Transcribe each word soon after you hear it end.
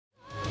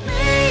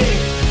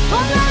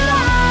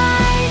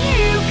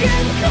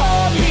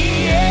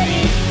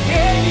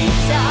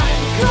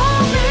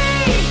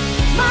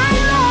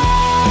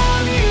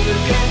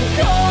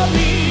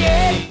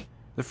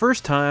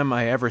first time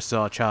I ever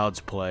saw Child's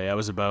Play, I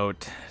was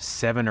about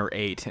 7 or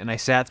 8, and I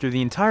sat through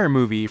the entire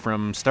movie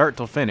from start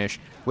till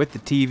finish with the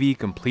TV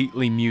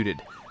completely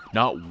muted.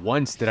 Not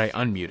once did I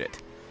unmute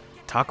it.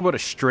 Talk about a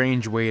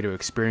strange way to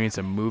experience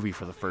a movie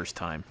for the first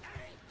time.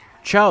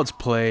 Child's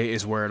Play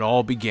is where it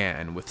all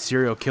began, with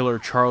serial killer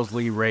Charles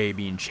Lee Ray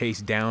being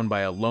chased down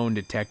by a lone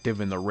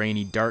detective in the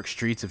rainy, dark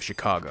streets of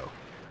Chicago.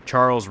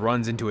 Charles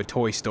runs into a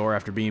toy store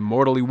after being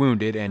mortally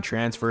wounded and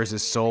transfers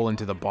his soul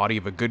into the body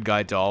of a good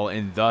guy doll,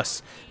 and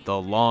thus, the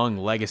long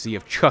legacy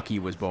of Chucky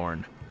was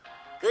born.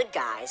 Good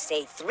guys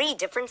say 3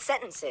 different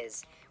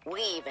sentences. We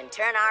even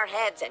turn our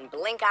heads and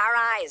blink our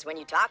eyes when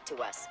you talk to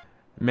us.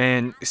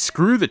 Man,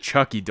 screw the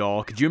Chucky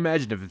doll. Could you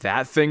imagine if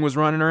that thing was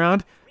running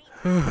around?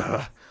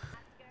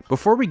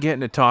 Before we get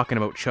into talking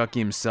about Chucky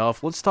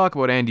himself, let's talk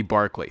about Andy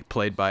Barclay,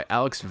 played by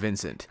Alex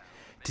Vincent.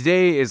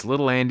 Today is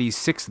little Andy's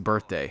 6th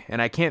birthday,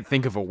 and I can't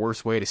think of a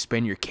worse way to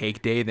spend your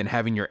cake day than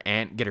having your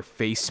aunt get her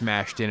face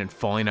smashed in and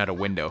falling out a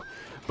window,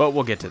 but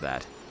we'll get to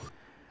that.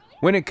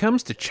 When it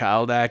comes to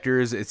child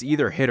actors, it's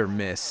either hit or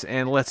miss,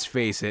 and let's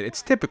face it,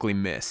 it's typically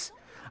miss.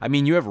 I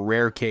mean, you have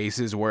rare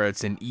cases where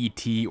it's an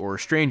E.T. or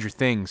Stranger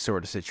Things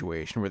sort of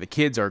situation where the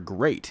kids are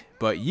great,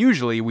 but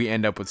usually we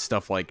end up with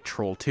stuff like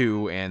Troll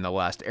 2 and The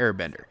Last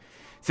Airbender.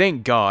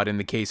 Thank God, in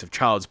the case of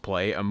Child's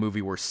Play, a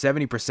movie where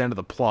 70% of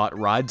the plot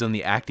rides on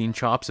the acting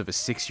chops of a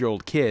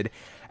 6-year-old kid,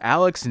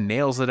 Alex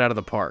nails it out of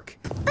the park.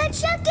 But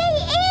Chucky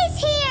is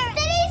here!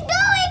 Then he's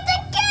going to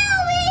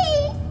kill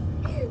me!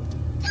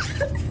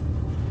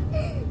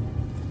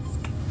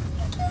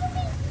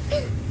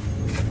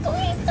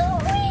 Please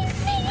don't leave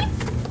me!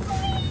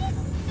 Please!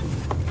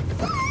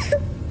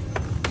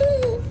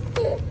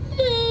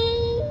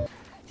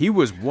 He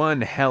was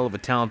one hell of a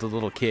talented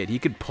little kid. He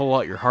could pull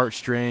out your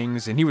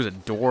heartstrings, and he was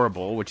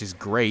adorable, which is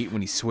great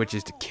when he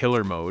switches to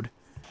killer mode.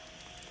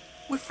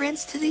 We're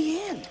friends to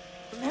the end,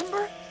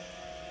 remember?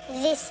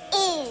 This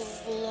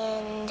is the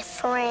end,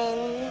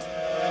 friend.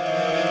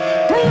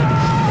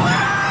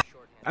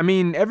 I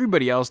mean,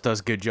 everybody else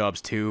does good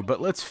jobs too,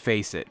 but let's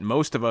face it,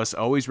 most of us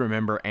always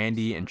remember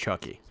Andy and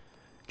Chucky.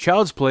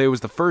 Child's Play was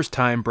the first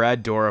time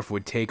Brad Dourif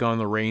would take on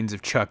the reins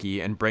of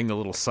Chucky and bring the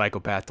little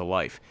psychopath to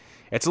life.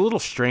 It's a little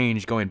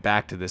strange going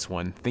back to this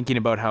one, thinking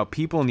about how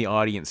people in the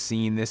audience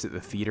seeing this at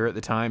the theater at the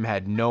time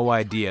had no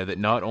idea that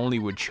not only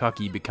would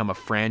Chucky become a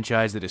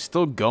franchise that is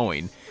still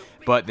going,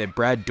 but that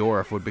Brad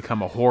Dourif would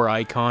become a horror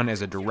icon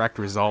as a direct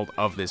result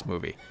of this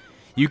movie.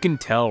 You can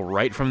tell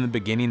right from the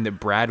beginning that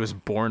Brad was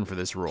born for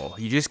this role.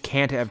 You just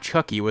can't have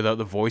Chucky without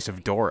the voice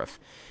of Dourif.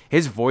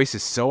 His voice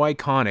is so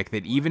iconic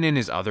that even in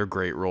his other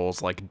great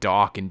roles like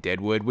Doc in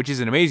Deadwood, which is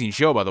an amazing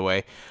show by the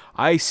way,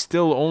 I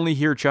still only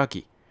hear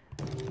Chucky.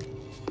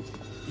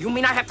 You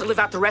mean I have to live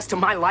out the rest of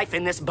my life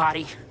in this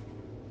body?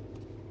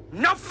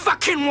 No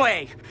fucking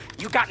way!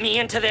 You got me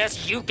into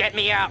this, you get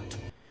me out!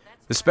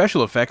 The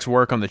special effects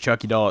work on the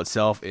Chucky doll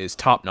itself is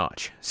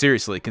top-notch.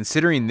 Seriously,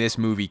 considering this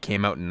movie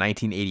came out in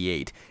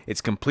 1988,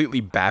 it's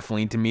completely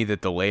baffling to me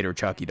that the later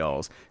Chucky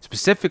dolls,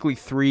 specifically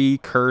 3,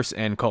 Curse,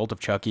 and Cult of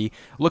Chucky,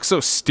 look so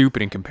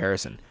stupid in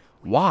comparison.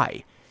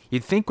 Why?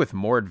 You'd think with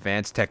more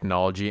advanced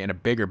technology and a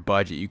bigger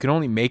budget, you could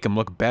only make him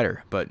look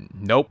better, but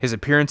nope. His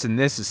appearance in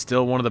this is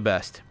still one of the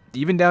best.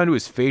 Even down to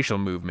his facial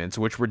movements,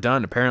 which were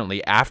done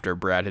apparently after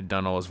Brad had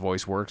done all his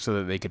voice work so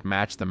that they could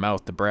match the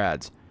mouth to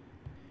Brad's.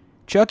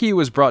 Chucky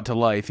was brought to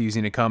life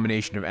using a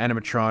combination of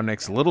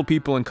animatronics, little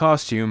people in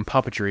costume,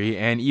 puppetry,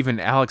 and even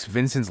Alex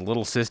Vincent's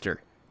little sister.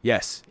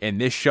 Yes, in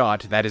this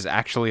shot, that is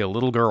actually a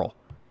little girl.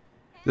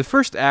 The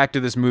first act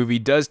of this movie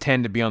does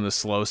tend to be on the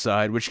slow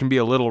side, which can be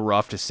a little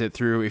rough to sit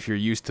through if you're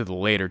used to the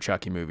later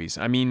Chucky movies.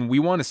 I mean, we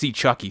want to see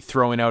Chucky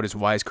throwing out his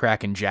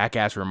wisecracking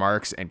jackass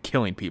remarks and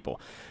killing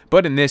people,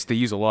 but in this they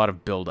use a lot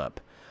of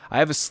build-up. I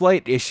have a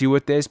slight issue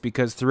with this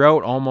because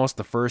throughout almost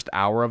the first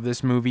hour of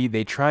this movie,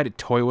 they try to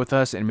toy with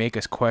us and make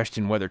us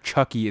question whether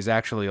Chucky is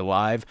actually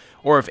alive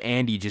or if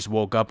Andy just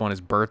woke up on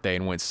his birthday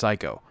and went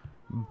psycho.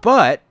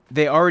 But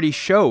they already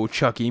show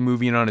Chucky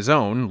moving on his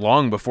own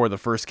long before the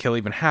first kill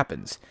even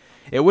happens.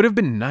 It would have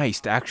been nice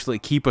to actually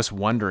keep us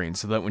wondering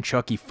so that when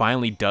Chucky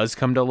finally does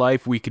come to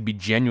life, we could be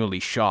genuinely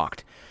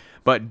shocked.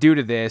 But due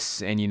to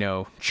this, and you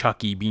know,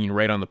 Chucky being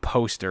right on the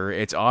poster,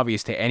 it's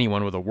obvious to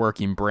anyone with a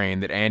working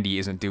brain that Andy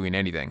isn't doing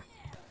anything.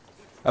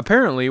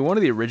 Apparently, one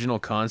of the original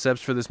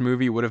concepts for this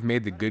movie would have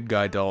made the good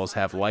guy dolls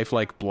have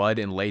lifelike blood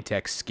and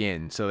latex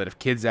skin, so that if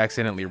kids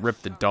accidentally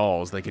ripped the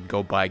dolls, they could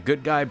go buy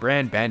good guy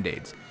brand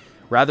band-aids.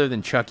 Rather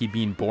than Chucky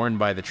being born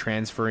by the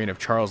transferring of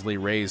Charles Lee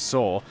Ray's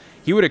soul,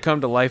 he would have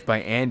come to life by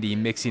Andy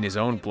mixing his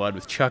own blood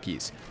with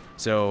Chucky's.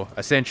 So,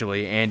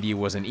 essentially, Andy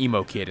was an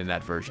emo kid in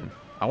that version.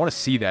 I want to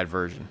see that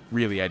version.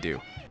 Really, I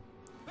do.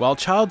 While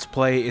Child's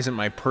Play isn't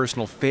my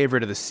personal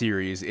favorite of the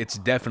series, it's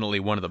definitely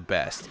one of the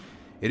best.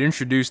 It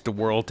introduced the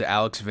world to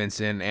Alex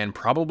Vincent and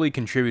probably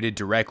contributed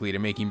directly to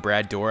making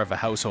Brad Dourif a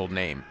household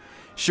name.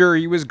 Sure,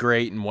 he was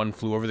great in One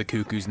Flew Over the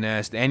Cuckoo's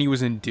Nest, and he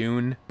was in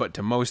Dune, but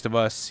to most of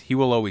us, he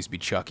will always be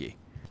Chucky.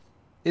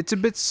 It's a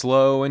bit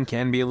slow and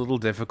can be a little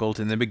difficult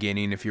in the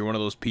beginning if you're one of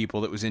those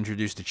people that was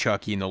introduced to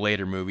Chucky in the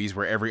later movies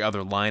where every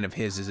other line of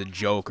his is a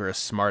joke or a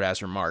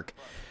smartass remark.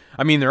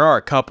 I mean, there are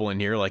a couple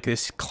in here, like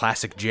this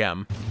classic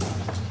gem.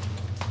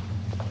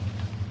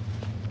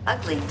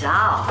 Ugly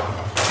doll.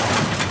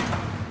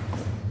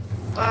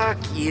 Fuck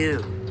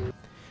you.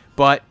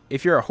 But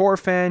if you're a horror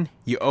fan,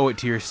 you owe it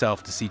to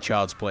yourself to see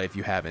Child's Play if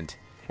you haven't.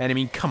 And I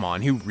mean, come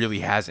on, who really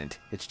hasn't?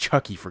 It's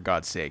Chucky, for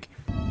God's sake.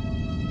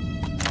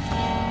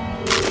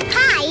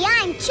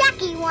 Hi, I'm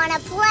Chucky. Wanna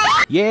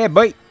play? Yeah,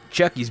 boy,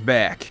 Chucky's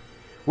back.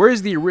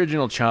 Whereas the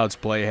original Child's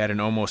Play had an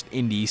almost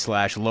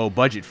indie/low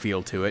budget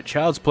feel to it,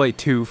 Child's Play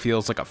 2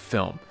 feels like a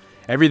film.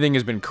 Everything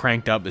has been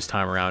cranked up this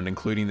time around,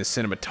 including the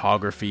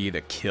cinematography,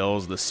 the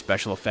kills, the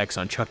special effects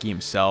on Chucky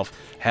himself,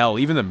 hell,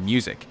 even the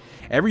music.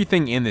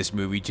 Everything in this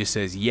movie just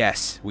says,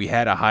 yes, we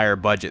had a higher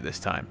budget this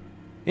time.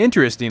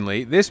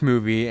 Interestingly, this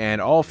movie and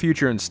all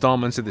future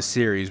installments of the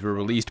series were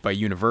released by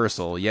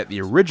Universal, yet the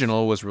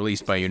original was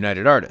released by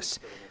United Artists.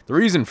 The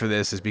reason for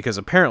this is because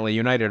apparently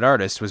United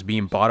Artists was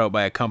being bought out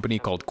by a company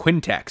called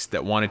Quintex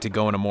that wanted to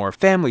go in a more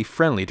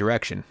family-friendly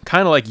direction.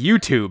 Kinda like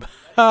YouTube.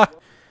 Ha!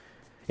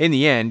 In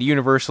the end,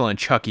 Universal and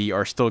Chucky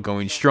are still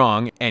going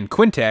strong, and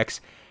Quintex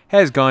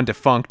has gone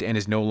defunct and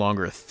is no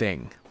longer a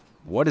thing.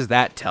 What does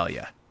that tell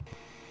you?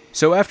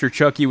 So after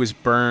Chucky was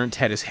burnt,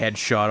 had his head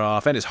shot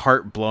off, and his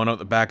heart blown out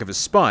the back of his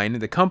spine,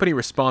 the company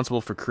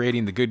responsible for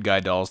creating the good guy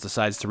dolls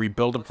decides to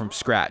rebuild them from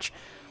scratch.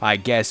 I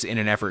guess in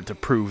an effort to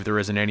prove there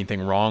isn't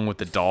anything wrong with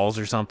the dolls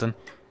or something.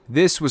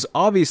 This was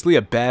obviously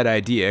a bad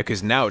idea,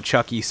 because now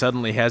Chucky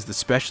suddenly has the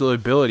special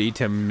ability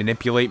to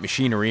manipulate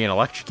machinery and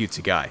electrocutes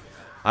a guy.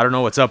 I don't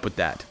know what's up with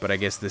that, but I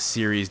guess this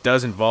series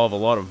does involve a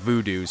lot of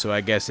voodoo, so I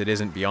guess it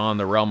isn't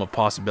beyond the realm of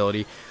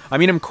possibility. I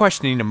mean, I'm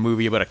questioning a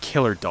movie about a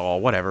killer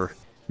doll, whatever.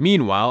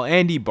 Meanwhile,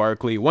 Andy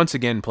Barclay, once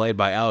again played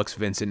by Alex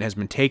Vincent, has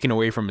been taken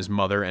away from his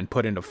mother and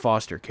put into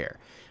foster care.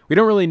 We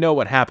don't really know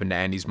what happened to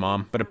Andy's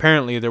mom, but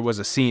apparently there was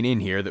a scene in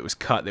here that was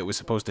cut that was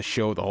supposed to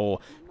show the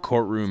whole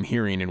courtroom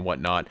hearing and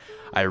whatnot.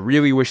 I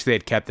really wish they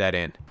had kept that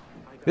in.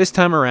 This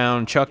time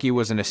around, Chucky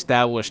was an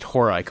established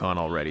horror icon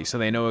already, so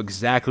they know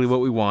exactly what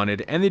we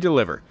wanted, and they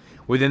deliver.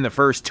 Within the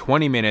first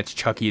 20 minutes,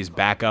 Chucky is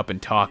back up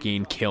and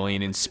talking,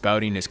 killing, and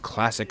spouting his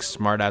classic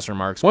smartass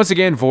remarks, once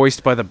again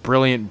voiced by the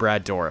brilliant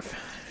Brad Dourif.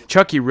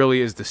 Chucky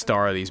really is the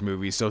star of these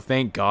movies, so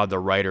thank God the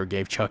writer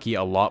gave Chucky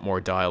a lot more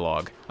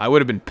dialogue. I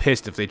would have been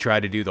pissed if they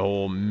tried to do the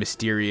whole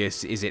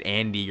mysterious, is it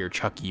Andy or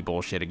Chucky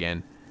bullshit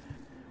again.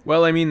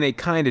 Well, I mean, they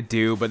kinda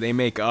do, but they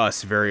make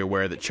us very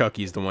aware that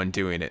Chucky's the one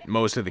doing it.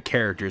 Most of the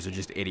characters are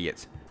just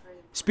idiots.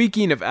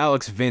 Speaking of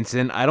Alex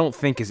Vincent, I don't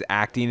think his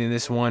acting in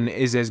this one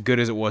is as good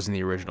as it was in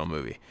the original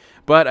movie.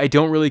 But I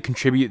don't really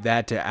contribute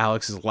that to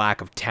Alex's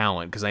lack of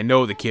talent, because I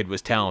know the kid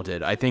was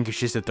talented. I think it's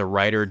just that the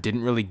writer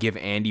didn't really give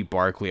Andy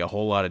Barclay a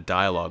whole lot of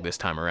dialogue this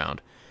time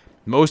around.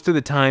 Most of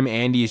the time,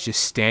 Andy is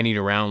just standing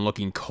around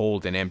looking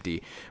cold and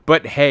empty.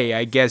 But hey,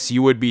 I guess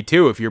you would be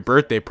too if your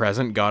birthday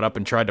present got up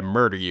and tried to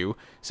murder you,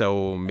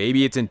 so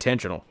maybe it's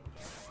intentional.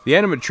 The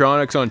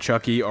animatronics on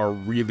Chucky are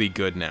really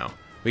good now.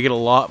 We get a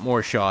lot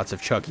more shots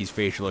of Chucky's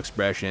facial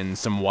expressions,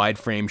 some wide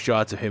frame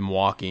shots of him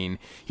walking.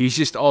 He's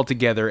just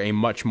altogether a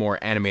much more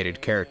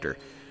animated character.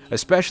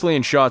 Especially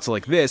in shots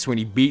like this when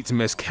he beats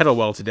Miss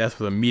Kettlewell to death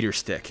with a meter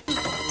stick.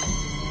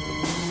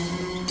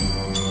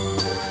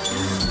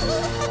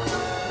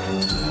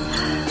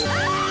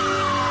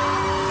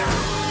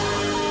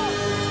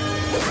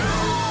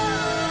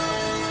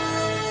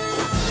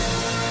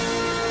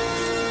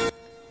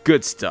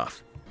 Good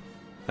stuff.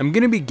 I'm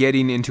going to be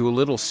getting into a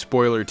little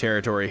spoiler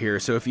territory here,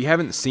 so if you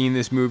haven't seen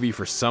this movie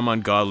for some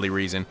ungodly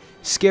reason,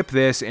 skip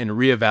this and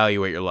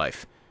reevaluate your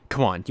life.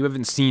 Come on, you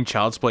haven't seen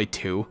Child's Play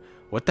 2?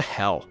 What the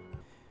hell?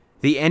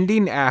 The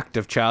ending act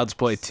of Child's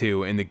Play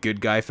 2 in the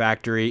Good Guy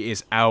Factory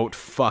is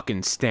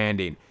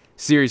out-fucking-standing.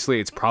 Seriously,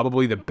 it's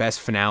probably the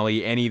best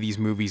finale any of these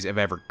movies have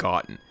ever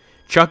gotten.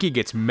 Chucky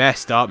gets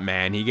messed up,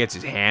 man. He gets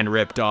his hand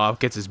ripped off,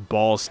 gets his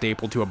balls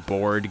stapled to a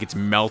board, gets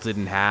melted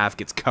in half,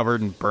 gets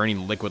covered in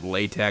burning liquid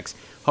latex.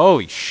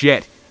 Holy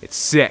shit, it's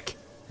sick,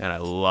 and I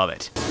love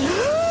it.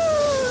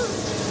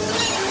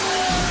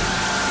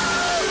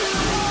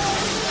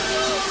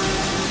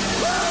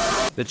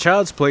 The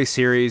Child's Play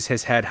series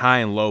has had high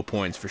and low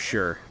points for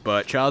sure,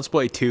 but Child's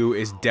Play 2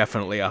 is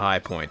definitely a high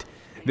point.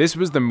 This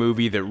was the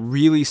movie that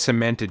really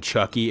cemented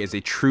Chucky as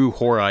a true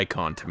horror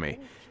icon to me.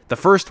 The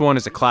first one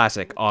is a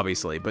classic,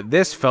 obviously, but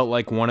this felt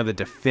like one of the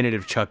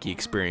definitive Chucky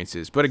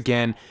experiences. But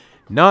again,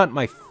 not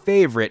my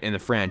favorite in the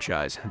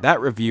franchise. That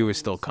review is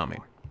still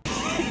coming.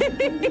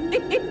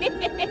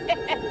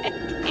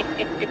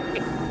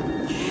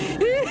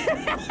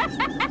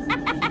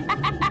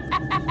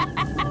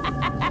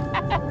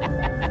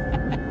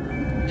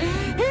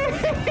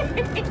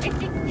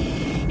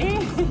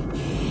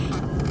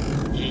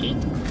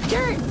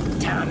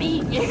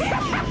 Tommy.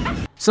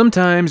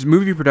 Sometimes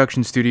movie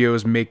production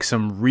studios make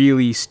some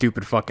really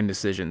stupid fucking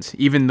decisions,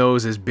 even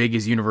those as big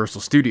as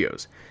Universal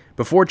Studios.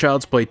 Before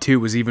Child's Play 2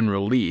 was even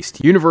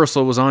released,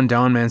 Universal was on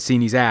Don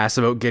Mancini's ass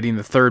about getting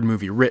the third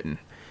movie written.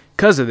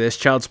 Because of this,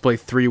 Child's Play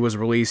 3 was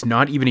released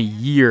not even a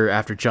year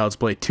after Child's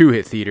Play 2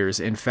 hit theaters.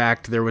 In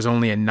fact, there was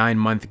only a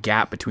 9-month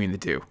gap between the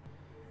two.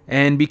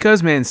 And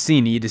because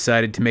Mancini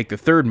decided to make the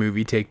third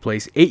movie take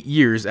place 8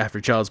 years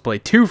after Child's Play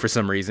 2 for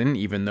some reason,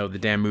 even though the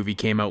damn movie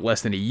came out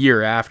less than a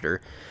year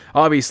after,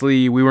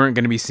 obviously we weren't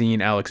going to be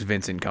seeing Alex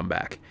Vincent come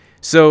back.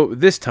 So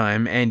this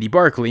time, Andy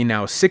Barclay,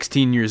 now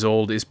 16 years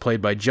old, is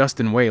played by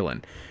Justin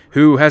Whalen,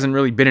 who hasn't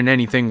really been in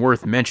anything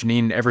worth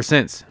mentioning ever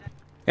since.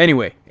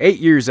 Anyway, 8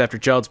 years after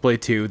Child's Play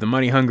 2, the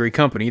money-hungry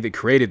company that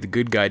created the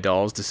Good Guy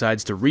dolls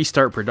decides to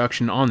restart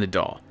production on the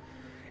doll.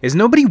 Is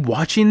nobody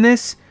watching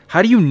this?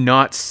 How do you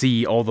not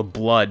see all the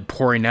blood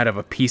pouring out of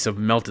a piece of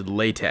melted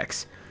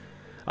latex?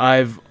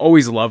 I've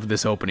always loved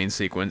this opening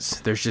sequence.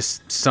 There's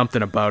just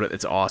something about it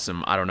that's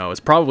awesome. I don't know,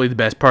 it's probably the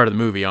best part of the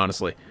movie,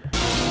 honestly.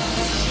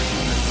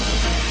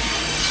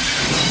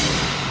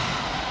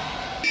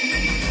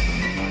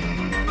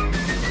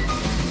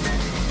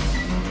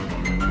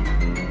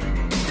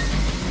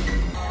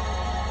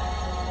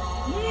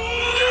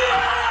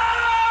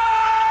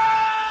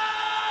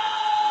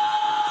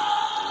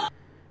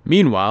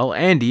 Meanwhile,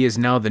 Andy is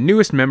now the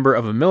newest member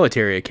of a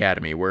military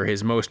academy where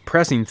his most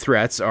pressing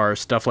threats are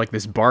stuff like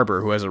this barber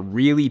who has a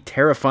really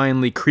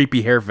terrifyingly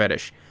creepy hair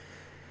fetish.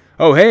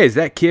 Oh hey, is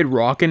that kid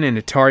rocking an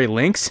Atari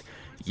Lynx?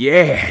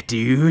 Yeah,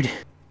 dude.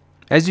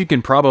 As you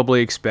can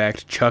probably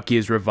expect, Chucky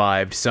is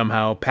revived,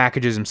 somehow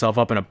packages himself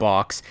up in a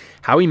box,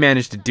 how he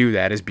managed to do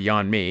that is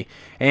beyond me,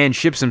 and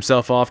ships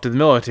himself off to the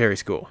military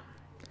school.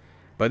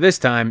 But this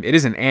time, it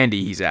isn't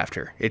Andy he's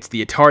after, it's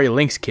the Atari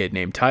Lynx kid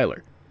named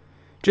Tyler.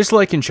 Just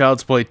like in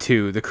Child's Play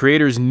 2, the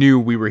creators knew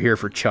we were here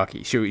for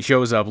Chucky, so he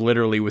shows up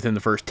literally within the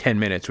first 10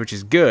 minutes, which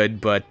is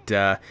good, but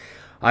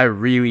I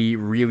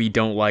really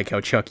don't like how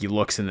Chucky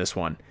looks in this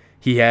one.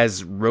 He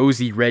has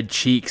rosy red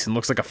cheeks and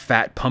looks like a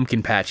fat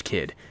pumpkin patch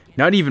kid.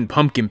 Not even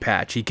pumpkin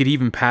patch, he could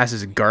even pass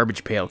as a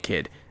garbage pail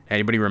kid.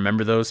 Anybody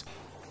remember those?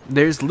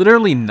 There's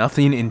literally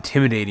nothing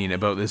intimidating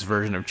about this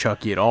version of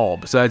Chucky at all,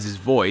 besides his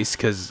voice,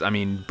 because, I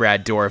mean,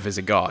 Brad Dourif is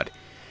a god.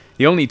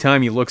 The only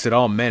time he looks at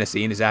all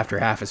menacing is after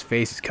half his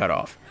face is cut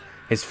off.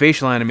 His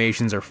facial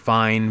animations are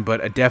fine,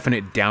 but a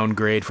definite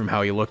downgrade from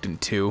how he looked in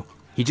 2.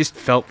 He just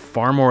felt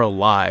far more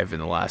alive in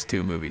the last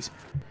 2 movies.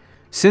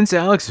 Since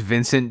Alex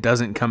Vincent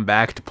doesn't come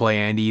back to play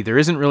Andy, there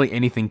isn't really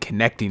anything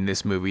connecting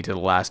this movie to the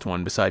last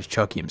one besides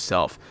Chucky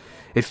himself.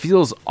 It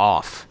feels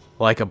off,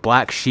 like a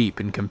black sheep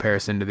in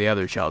comparison to the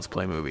other Child's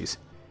Play movies.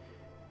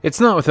 It's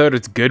not without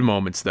its good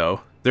moments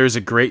though. There's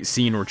a great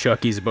scene where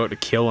Chucky's about to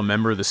kill a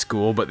member of the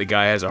school, but the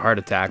guy has a heart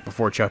attack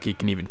before Chucky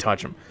can even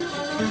touch him.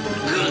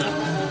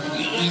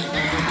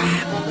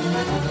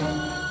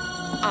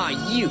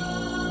 Aw, you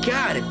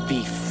gotta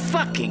be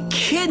fucking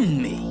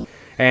kidding me!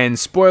 And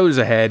spoilers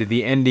ahead,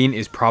 the ending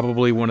is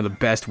probably one of the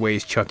best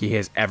ways Chucky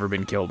has ever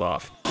been killed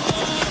off.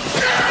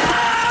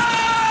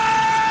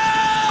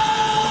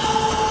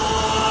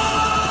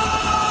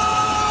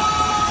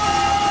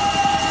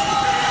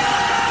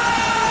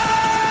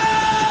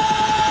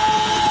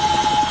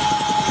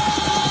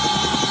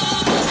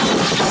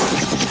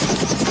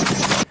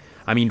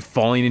 I mean,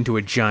 falling into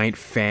a giant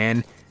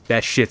fan,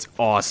 that shit's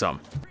awesome.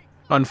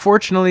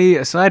 Unfortunately,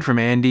 aside from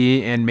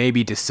Andy and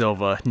maybe De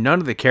Silva, none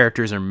of the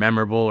characters are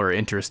memorable or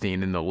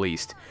interesting in the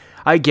least.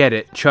 I get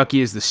it, Chucky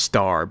is the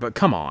star, but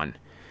come on.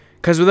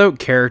 Cause without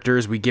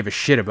characters we give a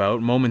shit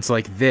about, moments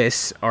like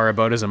this are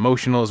about as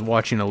emotional as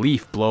watching a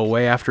leaf blow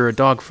away after a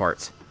dog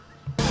farts.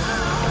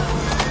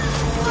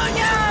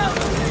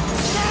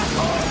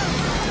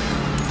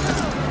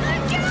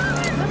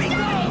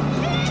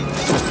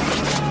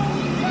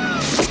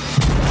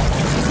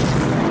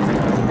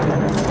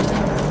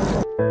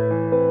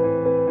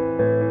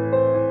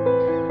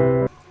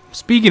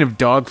 Speaking of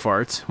dog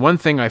farts, one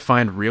thing I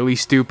find really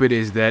stupid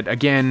is that,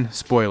 again,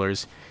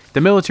 spoilers, the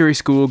military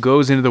school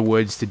goes into the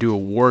woods to do a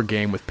war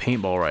game with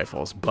paintball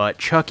rifles, but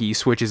Chucky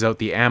switches out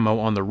the ammo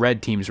on the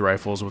red team's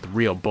rifles with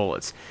real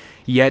bullets.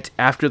 Yet,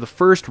 after the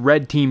first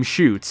red team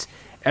shoots,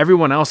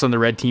 everyone else on the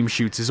red team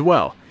shoots as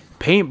well.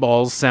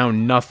 Paintballs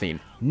sound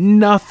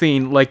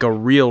nothing like a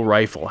real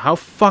rifle. How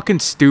fucking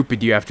stupid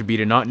do you have to be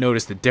to not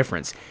notice the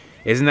difference?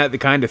 Isn't that the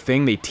kind of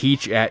thing they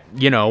teach at,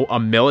 you know, a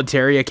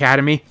military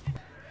academy?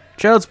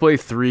 Child's Play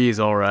 3 is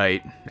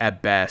alright,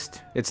 at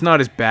best. It's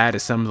not as bad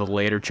as some of the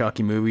later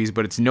Chucky movies,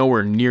 but it's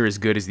nowhere near as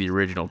good as the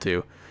original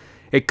two.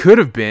 It could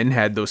have been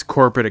had those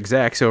corporate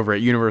execs over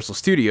at Universal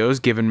Studios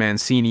given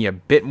Mancini a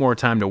bit more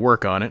time to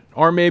work on it,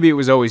 or maybe it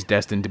was always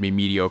destined to be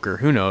mediocre,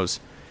 who knows.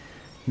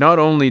 Not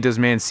only does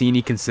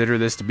Mancini consider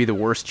this to be the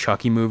worst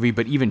Chucky movie,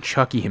 but even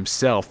Chucky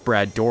himself,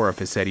 Brad Dourif,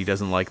 has said he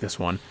doesn't like this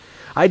one.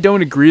 I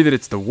don't agree that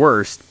it's the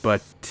worst,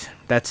 but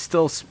that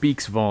still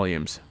speaks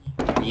volumes.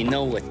 You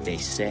know what they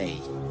say.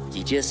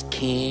 You just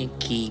can't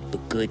keep a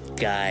good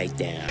guy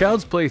down.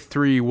 Child's Play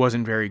 3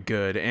 wasn't very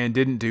good and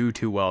didn't do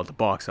too well at the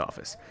box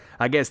office.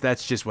 I guess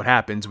that's just what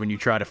happens when you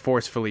try to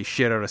forcefully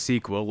shit out a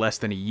sequel less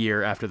than a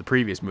year after the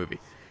previous movie.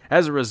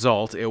 As a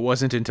result, it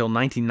wasn't until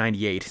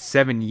 1998,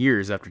 7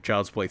 years after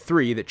Child's Play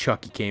 3, that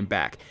Chucky came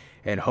back.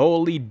 And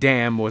holy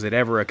damn was it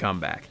ever a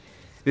comeback.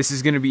 This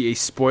is going to be a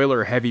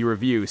spoiler-heavy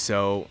review,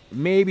 so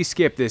maybe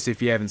skip this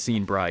if you haven't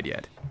seen Bride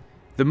yet.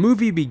 The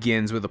movie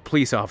begins with a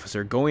police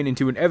officer going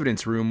into an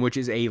evidence room, which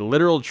is a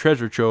literal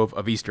treasure trove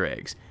of Easter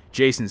eggs.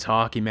 Jason's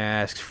hockey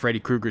mask, Freddy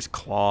Krueger's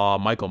claw,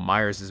 Michael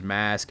Myers'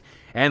 mask,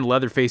 and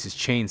Leatherface's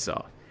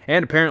chainsaw.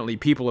 And apparently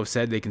people have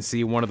said they can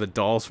see one of the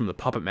dolls from the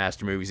Puppet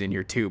Master movies in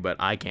here too, but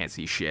I can't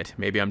see shit.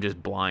 Maybe I'm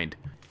just blind.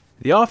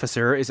 The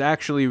officer is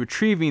actually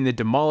retrieving the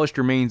demolished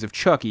remains of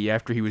Chucky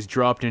after he was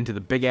dropped into the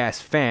big-ass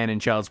fan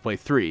in Child's Play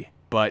 3.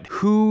 But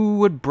who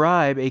would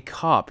bribe a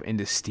cop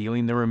into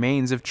stealing the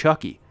remains of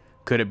Chucky?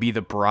 Could it be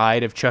the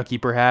bride of Chucky,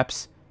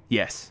 perhaps?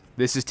 Yes,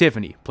 this is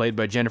Tiffany, played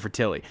by Jennifer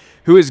Tilly,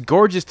 who is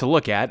gorgeous to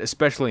look at,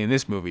 especially in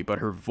this movie, but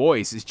her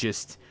voice is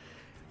just...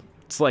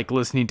 it's like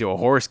listening to a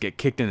horse get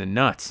kicked in the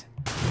nuts.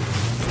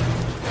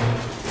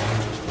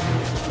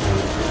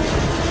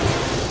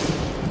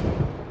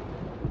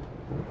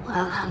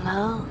 Well,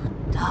 hello,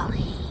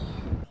 Dolly.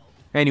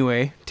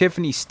 Anyway,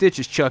 Tiffany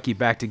stitches Chucky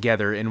back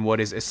together in what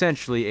is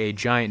essentially a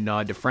giant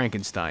nod to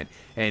Frankenstein,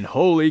 and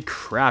holy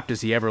crap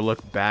does he ever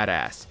look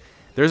badass.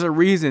 There's a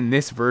reason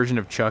this version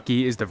of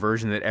Chucky is the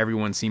version that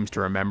everyone seems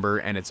to remember,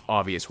 and it's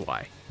obvious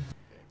why.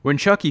 When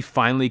Chucky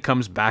finally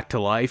comes back to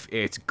life,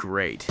 it's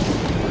great.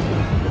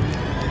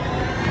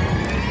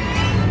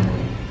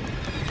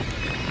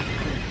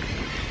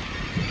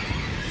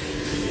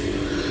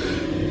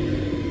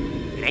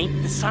 It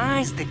ain't the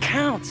size that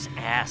counts,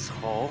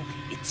 asshole.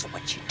 It's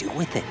what you do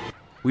with it.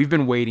 We've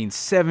been waiting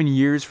 7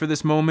 years for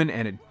this moment,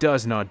 and it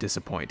does not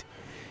disappoint.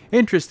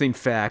 Interesting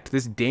fact,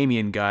 this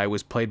Damien guy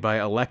was played by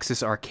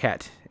Alexis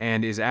Arquette,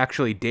 and is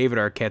actually David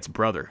Arquette's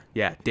brother.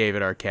 Yeah,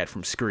 David Arquette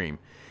from Scream.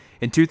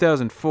 In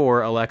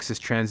 2004, Alexis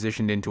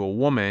transitioned into a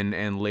woman,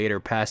 and later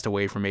passed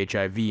away from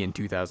HIV in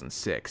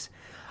 2006.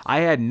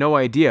 I had no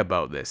idea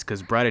about this,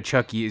 because Bride of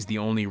Chucky is the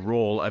only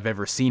role I've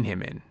ever seen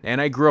him in,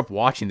 and I grew up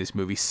watching this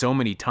movie so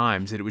many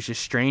times that it was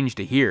just strange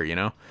to hear, you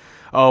know?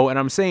 Oh, and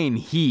I'm saying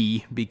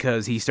he,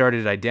 because he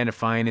started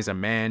identifying as a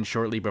man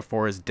shortly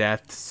before his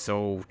death,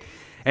 so...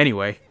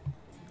 Anyway,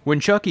 when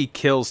Chucky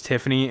kills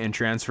Tiffany and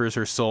transfers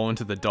her soul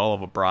into the doll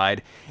of a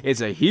bride, it's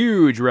a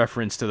huge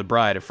reference to the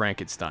Bride of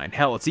Frankenstein.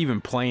 Hell, it's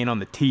even playing on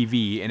the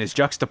TV and is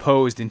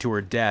juxtaposed into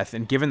her death,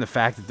 and given the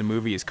fact that the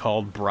movie is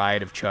called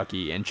Bride of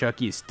Chucky and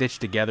Chucky is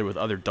stitched together with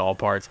other doll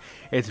parts,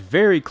 it's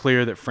very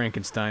clear that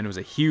Frankenstein was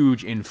a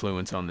huge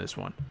influence on this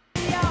one.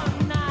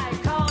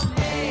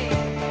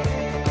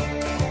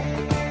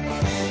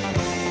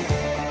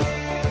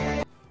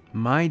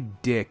 My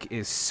dick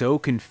is so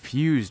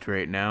confused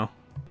right now.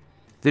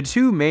 The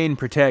two main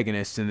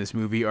protagonists in this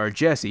movie are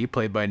Jesse,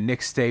 played by Nick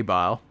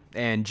Stabile,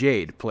 and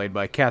Jade, played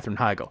by Katherine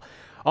Heigl.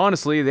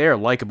 Honestly, they are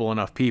likable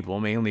enough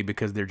people, mainly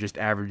because they're just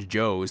average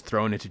Joes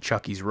thrown into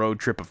Chucky's road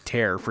trip of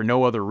terror for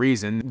no other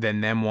reason than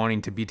them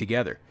wanting to be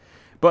together.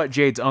 But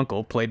Jade's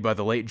uncle, played by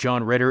the late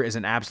John Ritter, is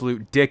an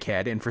absolute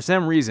dickhead and for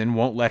some reason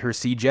won't let her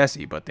see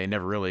Jesse, but they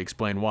never really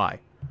explain why.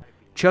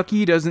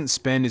 Chucky doesn't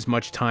spend as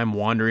much time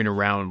wandering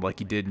around like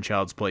he did in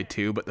Child's Play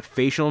 2, but the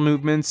facial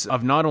movements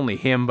of not only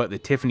him but the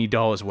Tiffany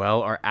doll as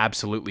well are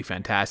absolutely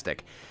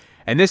fantastic.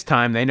 And this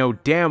time they know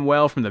damn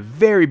well from the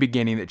very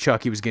beginning that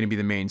Chucky was going to be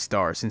the main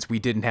star, since we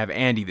didn't have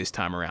Andy this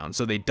time around,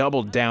 so they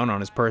doubled down on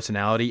his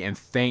personality, and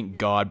thank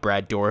God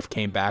Brad Dourif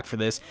came back for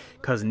this,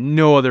 cause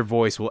no other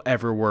voice will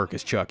ever work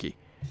as Chucky.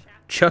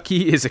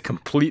 Chucky is a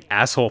complete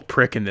asshole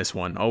prick in this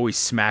one, always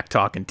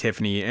smack-talking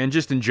Tiffany, and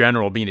just in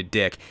general being a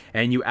dick,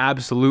 and you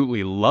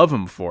absolutely love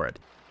him for it.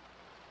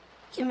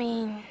 You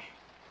mean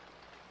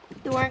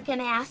you weren't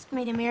gonna ask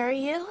me to marry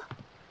you?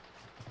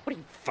 What are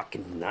you,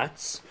 fucking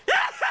nuts?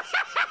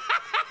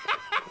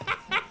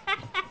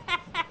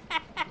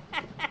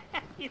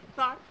 You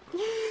thought...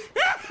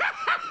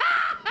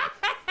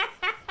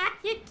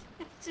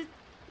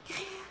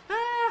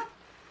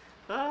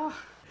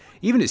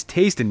 Even his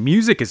taste in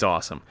music is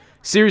awesome.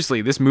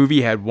 Seriously, this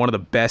movie had one of the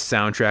best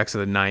soundtracks of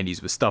the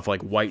 90s with stuff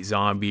like White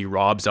Zombie,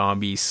 Rob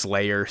Zombie,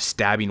 Slayer,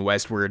 Stabbing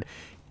Westward.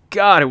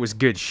 God, it was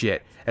good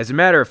shit. As a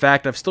matter of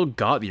fact, I've still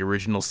got the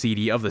original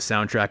CD of the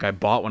soundtrack I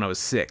bought when I was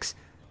 6.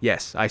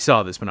 Yes, I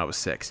saw this when I was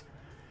 6.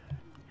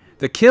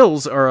 The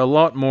kills are a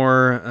lot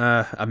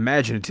more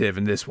imaginative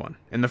in this one.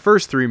 In the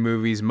first 3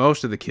 movies,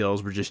 most of the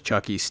kills were just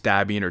Chucky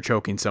stabbing or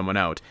choking someone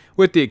out,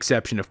 with the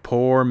exception of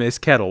poor Miss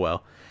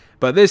Kettlewell.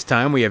 But this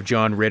time we have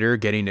John Ritter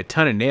getting a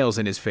ton of nails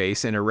in his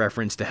face in a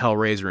reference to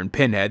Hellraiser and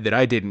Pinhead that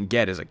I didn't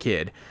get as a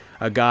kid.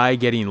 A guy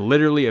getting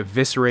literally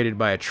eviscerated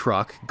by a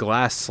truck,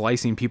 glass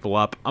slicing people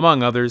up,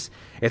 among others.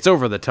 It's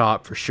over the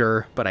top for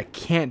sure, but I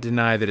can't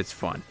deny that it's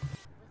fun.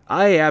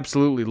 I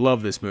absolutely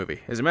love this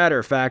movie. As a matter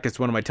of fact, it's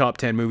one of my top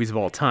 10 movies of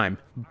all time.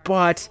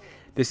 But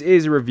this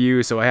is a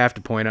review, so I have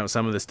to point out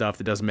some of the stuff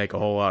that doesn't make a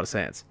whole lot of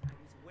sense.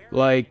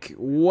 Like,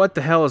 what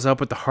the hell is up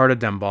with the heart of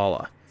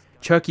Damballa?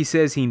 Chucky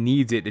says he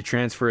needs it to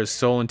transfer his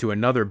soul into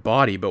another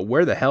body, but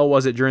where the hell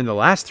was it during the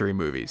last 3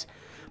 movies?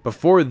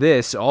 Before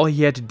this, all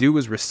he had to do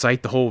was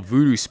recite the whole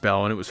voodoo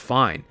spell and it was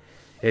fine.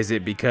 Is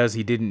it because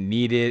he didn't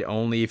need it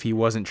only if he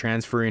wasn't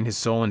transferring his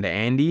soul into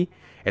Andy?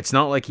 It's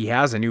not like he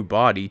has a new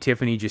body,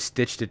 Tiffany just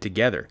stitched it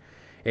together.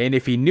 And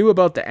if he knew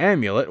about the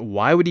amulet,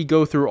 why would he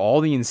go through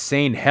all the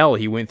insane hell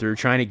he went through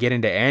trying to get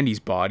into Andy's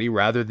body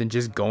rather than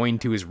just going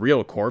to his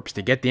real corpse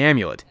to get the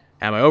amulet?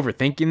 Am I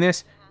overthinking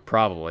this?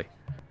 Probably.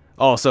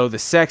 Also, the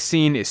sex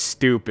scene is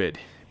stupid.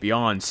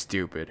 Beyond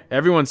stupid.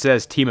 Everyone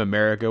says Team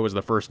America was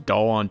the first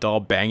doll-on-doll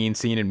banging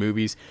scene in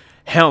movies.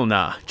 Hell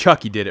nah,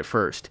 Chucky did it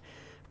first.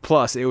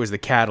 Plus, it was the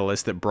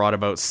catalyst that brought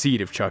about Seed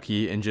of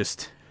Chucky and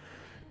just...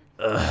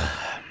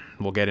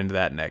 We'll get into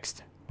that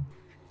next.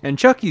 And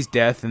Chucky's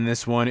death in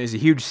this one is a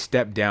huge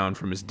step down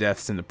from his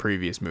deaths in the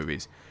previous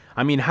movies.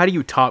 I mean, how do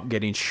you top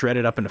getting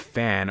shredded up in a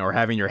fan or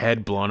having your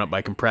head blown up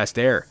by compressed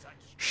air?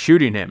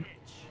 Shooting him.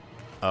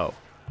 Oh.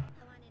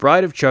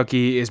 Bride of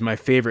Chucky is my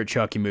favorite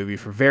Chucky movie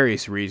for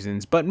various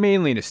reasons, but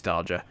mainly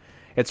nostalgia.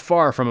 It's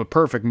far from a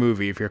perfect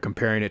movie if you're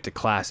comparing it to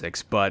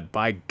classics, but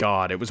by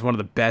God, it was one of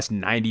the best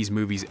 90s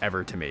movies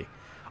ever to me.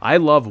 I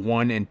love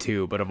 1 and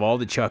 2, but of all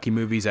the Chucky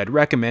movies I'd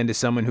recommend to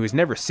someone who has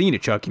never seen a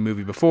Chucky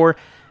movie before,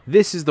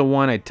 this is the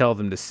one I'd tell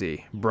them to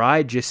see.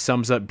 Bride just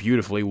sums up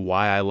beautifully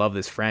why I love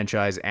this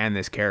franchise and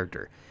this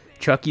character.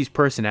 Chucky's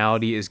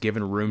personality is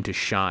given room to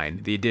shine.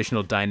 The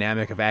additional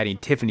dynamic of adding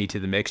Tiffany to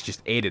the mix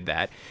just aided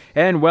that.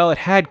 And while it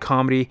had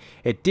comedy,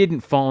 it didn't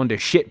fall into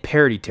shit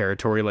parody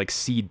territory like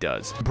Seed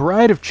does.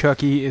 Bride of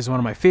Chucky is one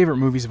of my favorite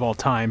movies of all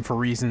time for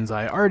reasons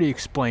I already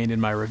explained in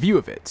my review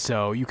of it,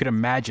 so you could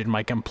imagine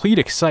my complete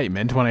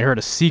excitement when I heard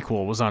a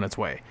sequel was on its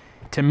way.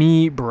 To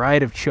me,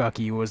 Bride of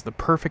Chucky was the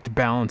perfect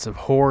balance of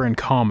horror and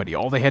comedy.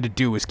 All they had to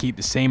do was keep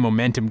the same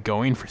momentum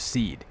going for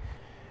Seed.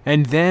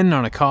 And then,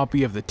 on a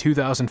copy of the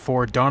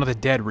 2004 Dawn of the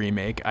Dead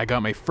remake, I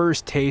got my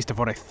first taste of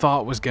what I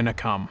thought was gonna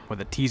come, with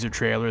a teaser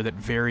trailer that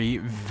very,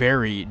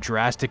 very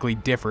drastically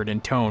differed in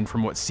tone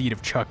from what Seed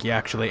of Chucky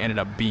actually ended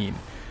up being.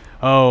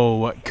 Oh,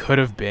 what could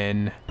have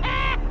been.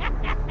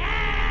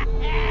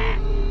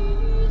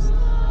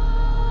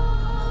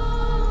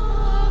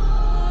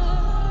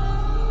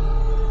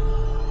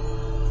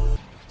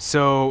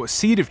 So,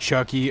 Seed of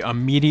Chucky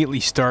immediately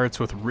starts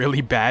with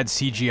really bad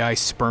CGI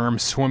sperm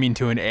swimming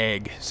to an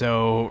egg,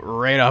 so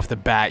right off the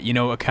bat, you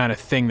know what kind of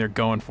thing they're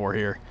going for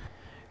here.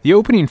 The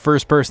opening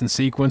first-person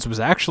sequence was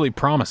actually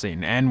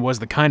promising, and was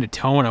the kind of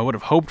tone I would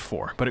have hoped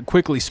for, but it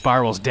quickly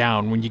spirals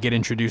down when you get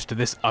introduced to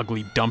this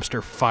ugly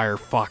dumpster fire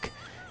fuck.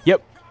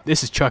 Yep,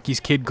 this is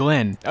Chucky's kid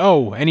Glenn.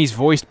 Oh, and he's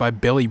voiced by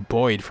Billy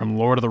Boyd from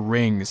Lord of the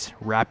Rings.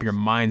 Wrap your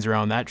minds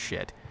around that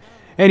shit.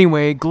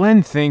 Anyway,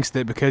 Glenn thinks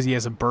that because he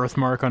has a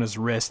birthmark on his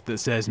wrist that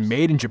says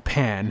Made in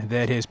Japan,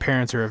 that his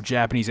parents are of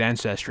Japanese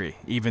ancestry,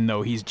 even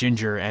though he's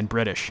ginger and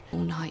British. All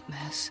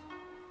nightmares,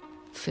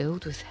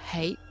 filled with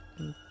hate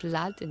and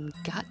blood and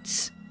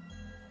guts.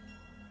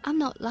 I'm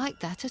not like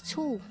that at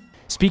all.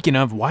 Speaking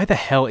of, why the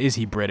hell is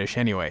he British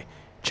anyway?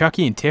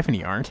 Chucky and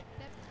Tiffany aren't.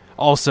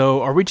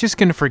 Also, are we just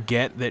gonna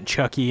forget that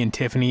Chucky and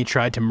Tiffany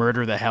tried to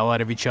murder the hell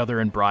out of each other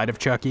in Bride of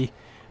Chucky?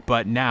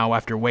 But now,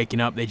 after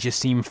waking up, they just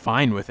seem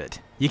fine with it.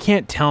 You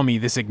can't tell me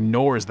this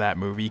ignores that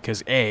movie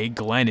because A,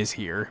 Glenn is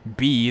here,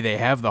 B, they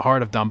have the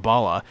heart of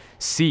Damballa,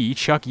 C,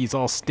 Chucky's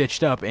all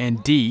stitched up,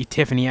 and D,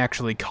 Tiffany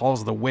actually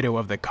calls the widow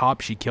of the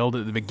cop she killed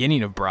at the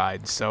beginning of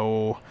Bride,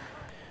 so...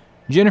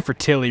 Jennifer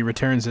Tilly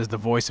returns as the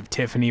voice of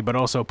Tiffany, but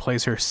also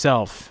plays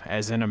herself,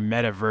 as in a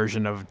meta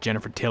version of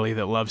Jennifer Tilly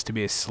that loves to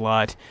be a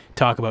slut,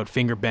 talk about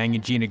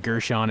finger-banging Gina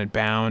Gershon and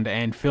Bound,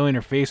 and filling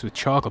her face with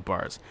chocolate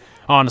bars.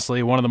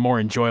 Honestly, one of the more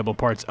enjoyable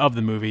parts of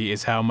the movie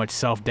is how much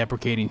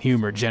self-deprecating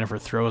humor Jennifer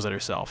throws at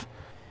herself.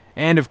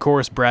 And of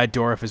course, Brad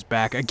Dourif is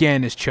back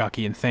again as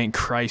Chucky, and thank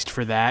Christ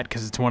for that,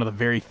 because it's one of the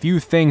very few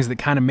things that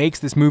kind of makes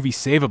this movie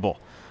savable.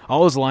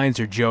 All his lines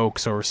are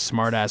jokes or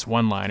smart-ass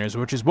one-liners,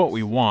 which is what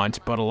we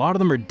want, but a lot of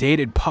them are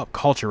dated pop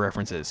culture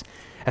references.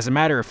 As a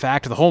matter of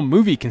fact, the whole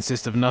movie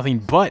consists of nothing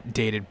but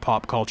dated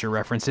pop culture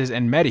references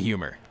and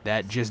meta-humor.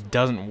 That just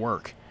doesn't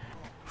work.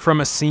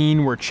 From a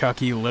scene where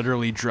Chucky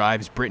literally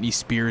drives Britney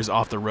Spears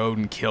off the road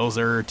and kills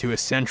her, to a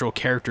central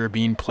character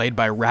being played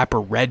by rapper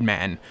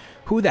Redman.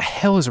 Who the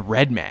hell is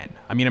Redman?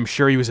 I mean, I'm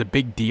sure he was a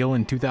big deal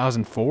in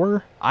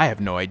 2004? I have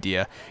no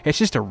idea. It's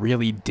just a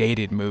really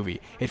dated movie.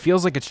 It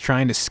feels like it's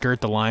trying to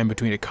skirt the line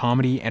between a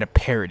comedy and a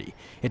parody.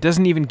 It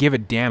doesn't even give a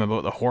damn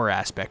about the horror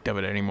aspect of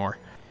it anymore.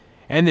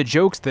 And the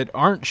jokes that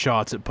aren't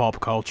shots at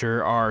pop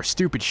culture are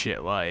stupid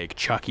shit like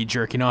Chucky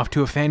jerking off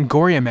to a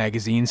Fangoria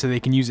magazine so they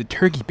can use a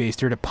turkey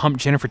baster to pump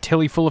Jennifer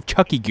Tilly full of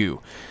Chucky goo.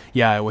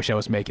 Yeah, I wish I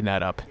was making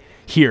that up.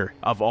 Here,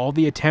 of all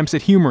the attempts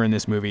at humor in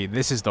this movie,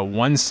 this is the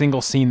one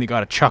single scene that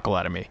got a chuckle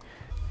out of me.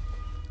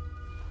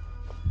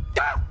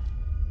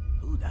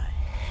 Who the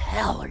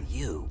hell are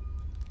you?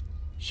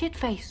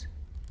 Shitface.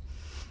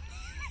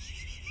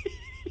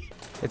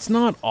 It's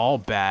not all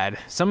bad.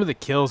 Some of the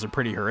kills are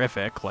pretty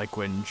horrific, like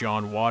when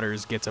John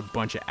Waters gets a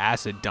bunch of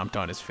acid dumped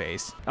on his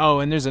face. Oh,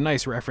 and there's a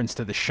nice reference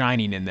to The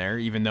Shining in there,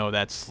 even though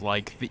that's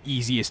like the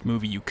easiest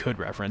movie you could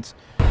reference.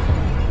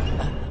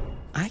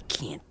 I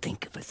can't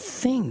think of a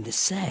thing to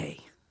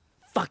say.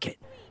 Fuck it.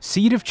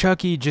 Seed of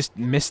Chucky just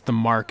missed the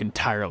mark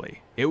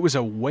entirely. It was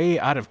a way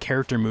out of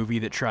character movie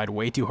that tried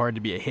way too hard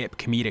to be a hip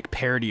comedic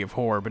parody of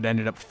horror, but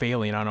ended up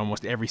failing on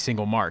almost every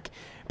single mark.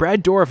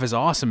 Brad Dourif is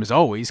awesome as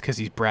always, because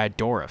he's Brad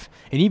Dourif.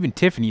 And even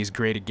Tiffany is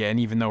great again,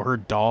 even though her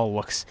doll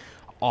looks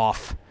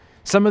off.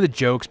 Some of the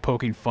jokes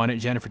poking fun at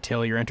Jennifer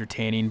Tilly are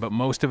entertaining, but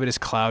most of it is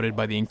clouded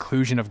by the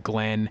inclusion of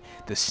Glenn,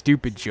 the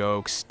stupid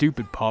jokes,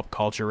 stupid pop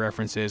culture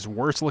references,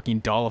 worse looking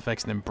doll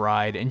effects than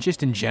Bride, and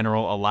just in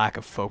general a lack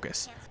of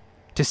focus.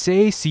 To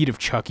say Seed of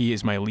Chucky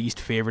is my least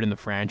favorite in the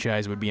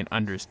franchise would be an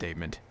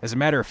understatement. As a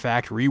matter of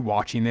fact,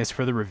 rewatching this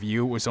for the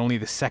review was only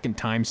the second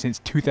time since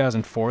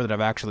 2004 that I've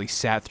actually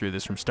sat through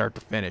this from start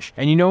to finish.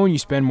 And you know when you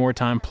spend more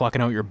time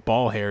plucking out your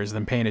ball hairs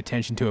than paying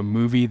attention to a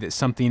movie that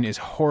something is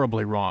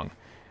horribly wrong.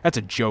 That's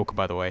a joke,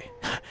 by the way.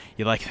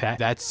 You like that?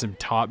 That's some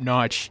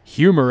top-notch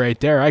humor right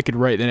there. I could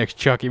write the next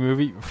Chucky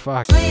movie.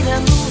 Fuck. Play the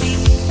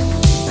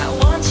movie. I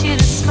want you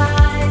to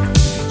smile.